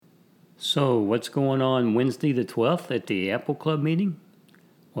So, what's going on Wednesday the 12th at the Apple Club meeting?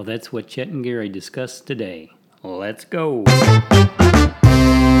 Well, that's what Chet and Gary discussed today. Let's go.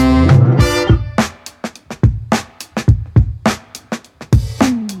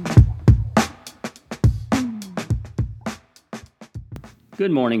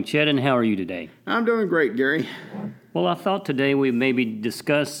 Good morning, Chet, and how are you today? I'm doing great, Gary. Well, I thought today we'd maybe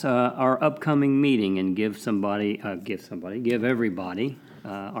discuss our upcoming meeting and give everybody,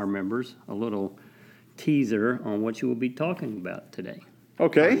 our members, a little teaser on what you will be talking about today.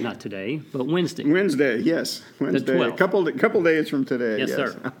 Okay. Not today, but Wednesday. Wednesday, yes. Wednesday. The 12th. A couple days from today. Yes,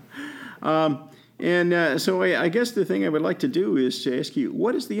 sir. So I guess the thing I would like to do is to ask you,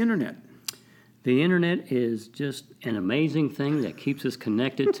 what is the internet? The internet is just an amazing thing that keeps us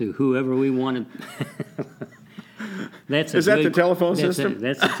connected to whoever we want to. Is that the telephone system?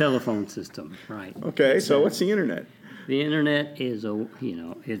 That's the telephone system, right? Okay, so what's the internet? The internet is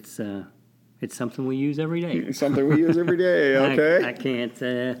it's something we use every day. Something we use every day. Okay. I can't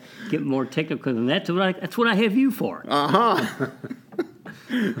get more technical than that. That's what I have you for.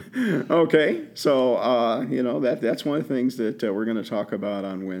 Okay, so that's one of the things that we're going to talk about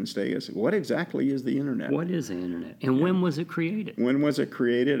on Wednesday is what exactly is the internet? What is the internet, and when was it created? When was it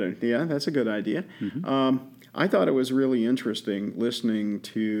created? Yeah, that's a good idea. Mm-hmm. I thought it was really interesting listening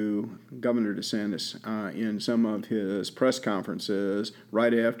to Governor DeSantis in some of his press conferences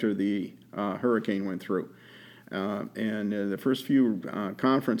right after the hurricane went through. And the first few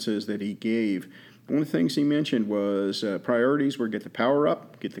conferences that he gave, one of the things he mentioned was priorities were get the power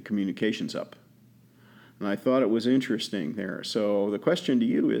up, get the communications up. And I thought it was interesting there. So the question to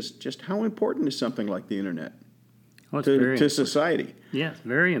you is just how important is something like the internet to society? Yes,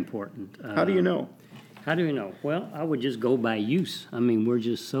 very important. How do you know? How do you know? Well, I would just go by use. I mean, we're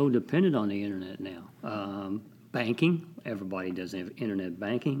just so dependent on the internet now. Banking, everybody does internet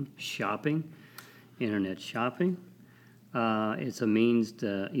banking. Shopping, internet shopping. It's a means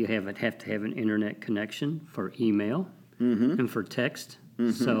you have to have an internet connection for email and for text.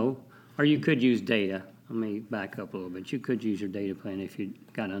 So, or you could use data. Let me back up a little bit. You could use your data plan if you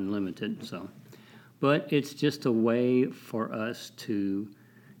got unlimited. But it's just a way for us to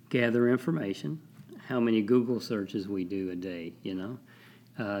gather information. How many Google searches we do a day,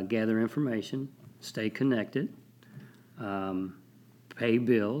 gather information, stay connected, pay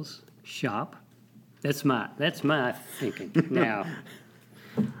bills, shop. That's my thinking. Now,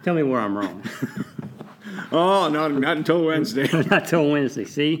 tell me where I'm wrong. Oh, not until Wednesday. Not till Wednesday.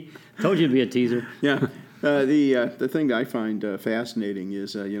 See, told you to be a teaser. Yeah. The thing that I find fascinating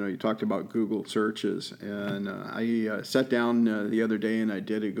is, you talked about Google searches, and I sat down the other day and I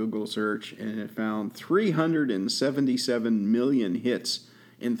did a Google search, and it found 377 million hits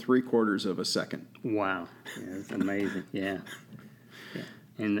in 3/4 of a second. Wow, yeah, that's amazing. Yeah.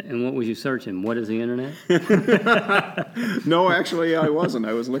 And what was you searching? What is the internet? No, actually, I wasn't.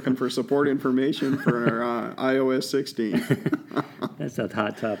 I was looking for support information for iOS 16. That's a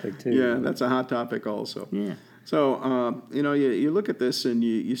hot topic, too. Yeah, that's a hot topic also. Yeah. So, you look at this and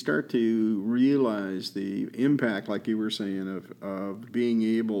you start to realize the impact, like you were saying, of being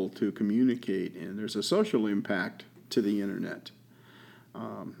able to communicate. And there's a social impact to the internet.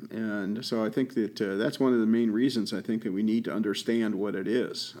 And so I think that that's one of the main reasons I think that we need to understand what it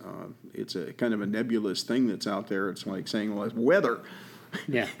is. It's a kind of a nebulous thing that's out there. It's like saying, well, it's weather.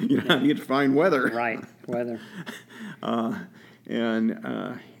 Yeah. You need to find weather. Right, weather.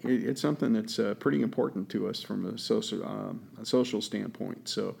 It's something that's pretty important to us from a social standpoint.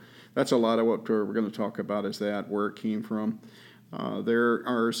 So that's a lot of what we're going to talk about is that, where it came from. There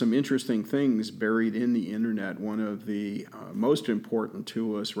are some interesting things buried in the internet. One of the most important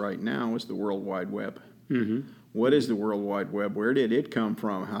to us right now is the World Wide Web. Mm-hmm. What is the World Wide Web? Where did it come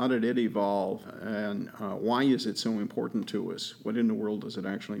from? How did it evolve? And why is it so important to us? What in the world does it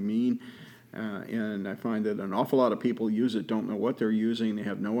actually mean? And I find that an awful lot of people use it, don't know what they're using, they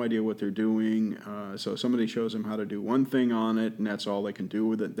have no idea what they're doing. So somebody shows them how to do one thing on it, and that's all they can do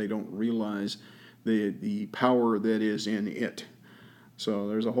with it. They don't realize the power that is in it. So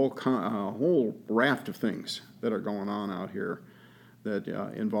there's a whole raft of things that are going on out here that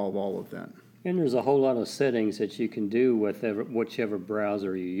involve all of that. And there's a whole lot of settings that you can do with whichever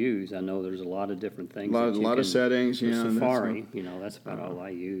browser you use. I know there's a lot of different things. A lot of settings, yeah. Safari, that's about all I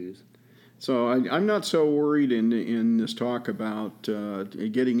use. So I'm not so worried in this talk about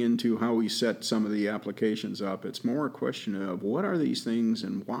getting into how we set some of the applications up. It's more a question of what are these things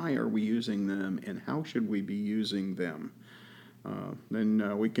and why are we using them and how should we be using them.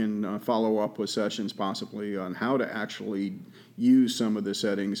 Then we can follow up with sessions possibly on how to actually use some of the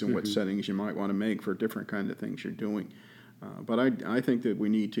settings and what settings you might want to make for different kind of things you're doing. But I think that we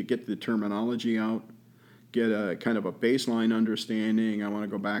need to get the terminology out, get a kind of a baseline understanding. I want to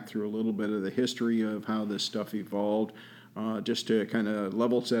go back through a little bit of the history of how this stuff evolved, just to kind of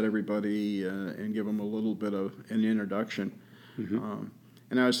level set everybody and give them a little bit of an introduction.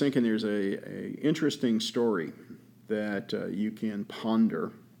 And I was thinking there's a interesting story that you can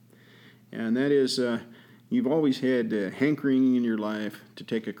ponder, and that is you've always had hankering in your life to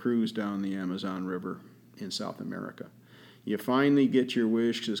take a cruise down the Amazon River in South America. You finally get your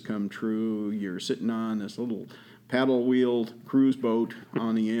wishes come true. You're sitting on this little paddle-wheeled cruise boat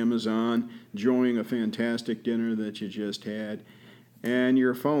on the Amazon, enjoying a fantastic dinner that you just had, and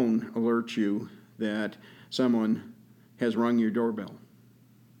your phone alerts you that someone has rung your doorbell.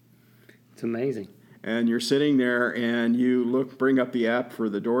 It's amazing. And you're sitting there, and you bring up the app for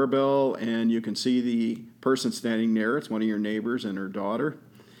the doorbell, and you can see the person standing there. It's one of your neighbors and her daughter.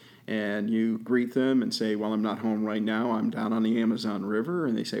 And you greet them and say, well, I'm not home right now. I'm down on the Amazon River.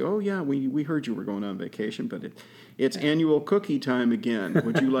 And they say, oh, yeah, we heard you were going on vacation, but it's annual cookie time again.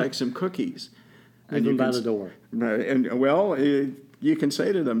 Would you like some cookies? Leave them by the door. You can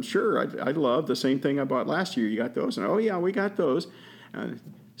say to them, sure, I'd love the same thing I bought last year. You got those? And, oh, yeah, we got those.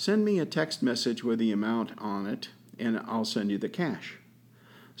 Send me a text message with the amount on it, and I'll send you the cash.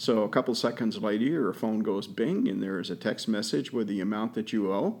 So a couple seconds later, your phone goes bing, and there is a text message with the amount that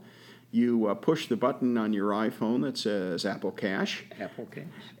you owe. You push the button on your iPhone that says Apple Cash. Apple Cash.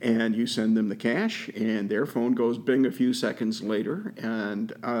 And you send them the cash, and their phone goes bing a few seconds later, and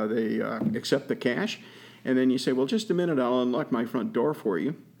they accept the cash. And then you say, well, just a minute, I'll unlock my front door for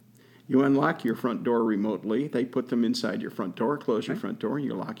you. You unlock your front door remotely. They put them inside your front door, close your front door, and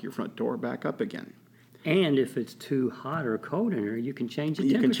you lock your front door back up again. And if it's too hot or cold in there, you can change the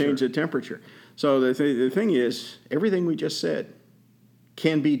temperature. You can change the temperature. So the thing is, everything we just said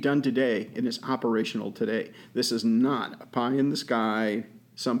can be done today and is operational today. This is not a pie in the sky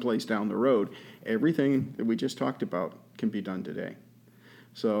someplace down the road. Everything that we just talked about can be done today.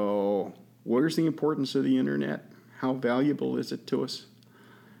 So where's the importance of the internet? How valuable is it to us?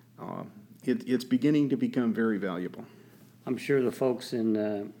 It's beginning to become very valuable. I'm sure the folks in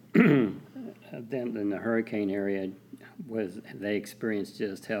the hurricane area, they experienced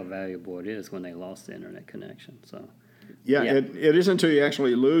just how valuable it is when they lost the internet connection. So, yeah. It isn't until you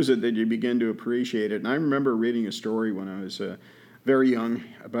actually lose it that you begin to appreciate it. And I remember reading a story when I was very young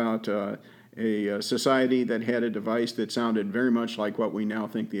about a society that had a device that sounded very much like what we now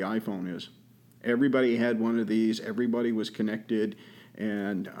think the iPhone is. Everybody had one of these. Everybody was connected.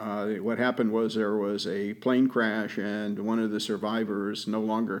 And what happened was there was a plane crash, and one of the survivors no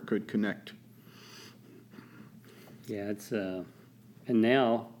longer could connect. Yeah, it's and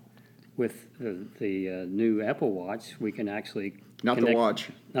now with the new Apple Watch, we can actually not the watch,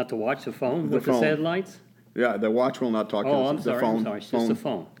 the phone with the satellites. Yeah, the watch will not talk to the phone. I'm sorry, it's just the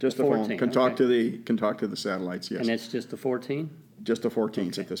phone. Just the 14, phone can talk to the satellites. Yes, and it's just the 14. Just the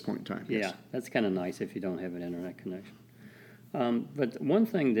 14s at this point in time. Yes. Yeah, that's kind of nice if you don't have an internet connection. But one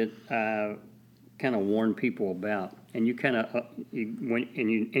thing that I kind of warn people about, and you kind of,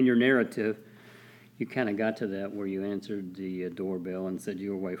 in your narrative, you kind of got to that where you answered the doorbell and said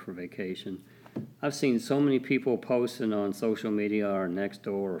you were away for vacation. I've seen so many people posting on social media or Nextdoor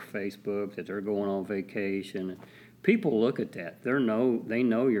or Facebook that they're going on vacation. People look at that. They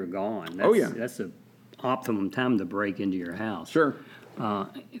know you're gone. That's the optimum time to break into your house. Sure.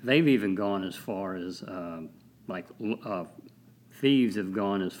 They've even gone as far as thieves have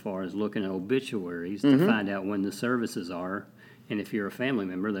gone as far as looking at obituaries to find out when the services are, and if you're a family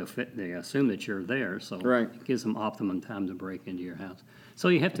member, they assume that you're there, so it gives them optimum time to break into your house. So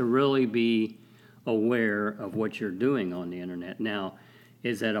you have to really be aware of what you're doing on the internet. Now,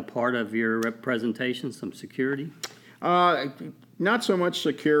 is that a part of your presentation, some security? Not so much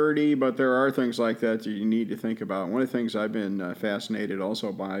security, but there are things like that you need to think about. One of the things I've been fascinated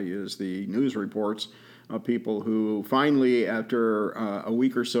also by is the news reports of people who finally, after a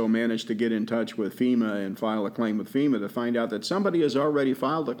week or so, managed to get in touch with FEMA and file a claim with FEMA to find out that somebody has already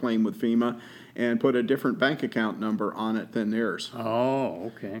filed a claim with FEMA and put a different bank account number on it than theirs.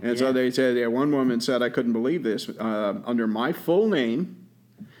 Oh, okay. And so they said, one woman said, I couldn't believe this. Under my full name,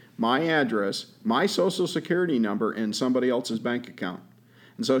 my address, my social security number, and somebody else's bank account.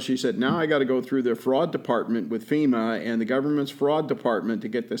 And so she said, now I got to go through the fraud department with FEMA and the government's fraud department to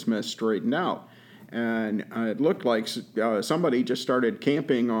get this mess straightened out. And it looked like somebody just started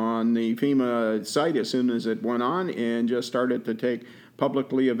camping on the FEMA site as soon as it went on and just started to take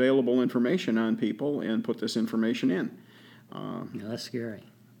publicly available information on people and put this information in. That's scary.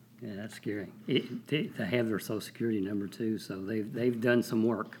 Yeah, that's scary. They have their Social Security number too, so they've done some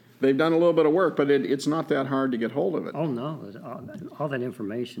work. They've done a little bit of work, but it's not that hard to get hold of it. Oh, no, all that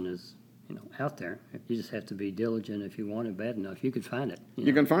information is, out there. You just have to be diligent. If you want it bad enough, you could find it.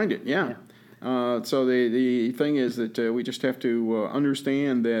 You can find it, yeah. So the thing is that we just have to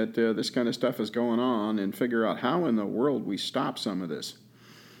understand that this kind of stuff is going on and figure out how in the world we stop some of this.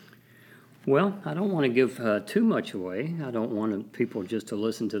 Well, I don't want to give too much away. I don't want people just to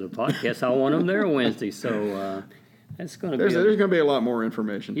listen to the podcast. I want them there Wednesday. So that's going to be. There's going to be a lot more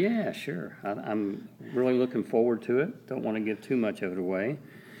information. Yeah, sure. I'm really looking forward to it. Don't want to give too much of it away.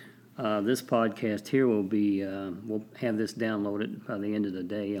 This podcast here will be, we'll have this downloaded by the end of the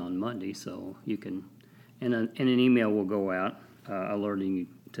day on Monday, so you can, and an email will go out alerting you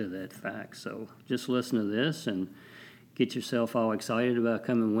to that fact. So just listen to this and get yourself all excited about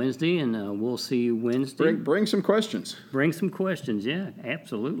coming Wednesday, and we'll see you Wednesday. Bring some questions. Bring some questions, yeah,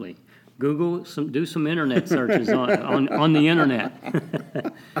 absolutely. Do some internet searches on the internet.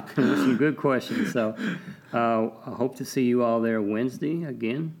 Some good questions. So I hope to see you all there Wednesday.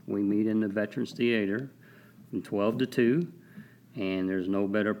 Again, we meet in the Veterans Theater from 12 to 2. And there's no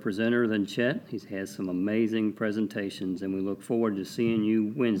better presenter than Chet. He has some amazing presentations, and we look forward to seeing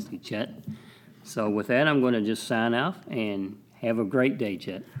you Wednesday, Chet. So with that, I'm going to just sign off and have a great day,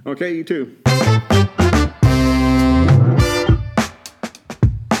 Chet. Okay, you too.